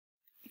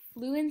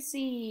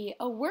Fluency.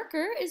 A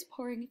worker is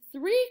pouring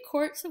 3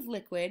 quarts of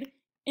liquid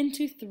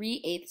into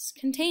 3/8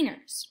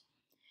 containers.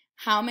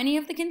 How many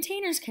of the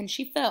containers can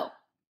she fill?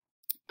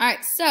 All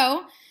right,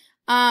 so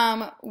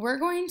we're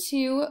going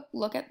to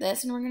look at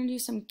this and we're going to do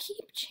some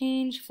keep,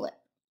 change, flip.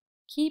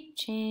 Keep,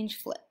 change,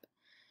 flip.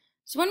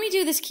 So when we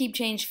do this keep,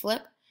 change,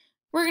 flip,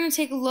 we're going to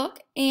take a look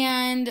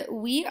and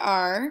we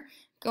are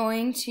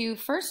going to,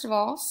 first of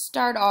all,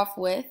 start off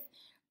with,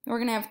 we're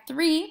going to have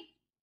 3,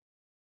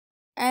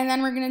 and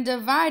then we're going to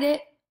divide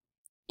it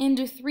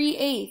into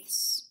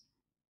 3/8.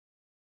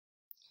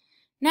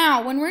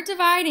 Now, when we're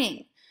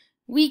dividing,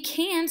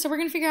 so we're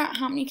going to figure out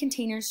how many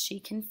containers she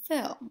can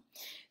fill.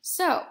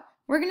 So,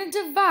 we're going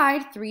to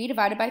divide 3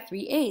 divided by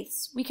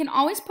 3/8. We can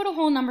always put a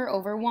whole number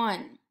over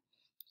 1.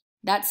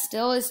 That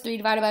still is 3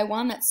 divided by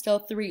 1, that's still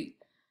 3.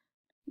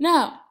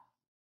 Now,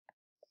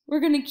 we're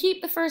going to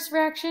keep the first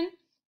fraction,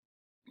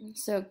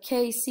 so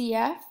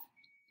KCF,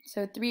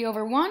 so 3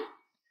 over 1.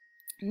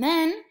 And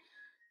then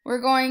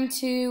we're going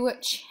to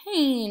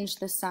change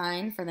the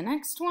sign for the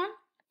next one.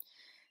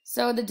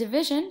 So the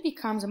division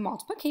becomes a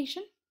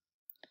multiplication.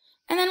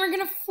 And then we're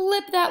going to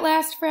flip that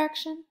last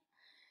fraction.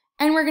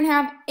 And we're going to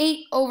have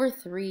 8 over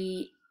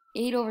 3.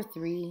 8 over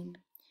 3.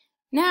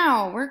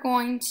 Now we're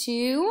going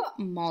to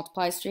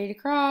multiply straight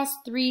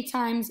across. 3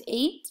 times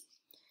 8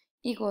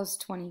 equals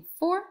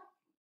 24.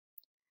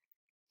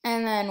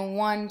 And then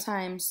 1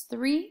 times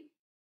 3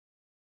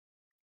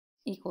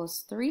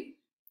 equals 3.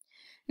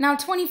 Now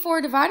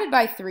 24 divided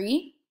by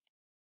 3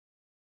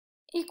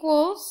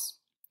 equals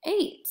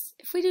 8.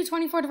 If we do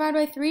 24 divided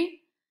by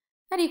 3,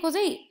 that equals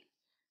 8.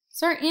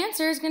 So our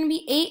answer is going to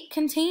be 8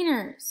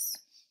 containers.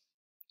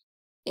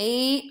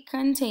 8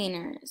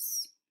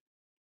 containers.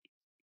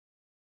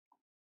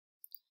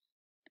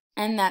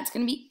 And that's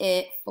going to be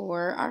it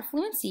for our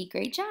fluency.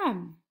 Great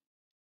job.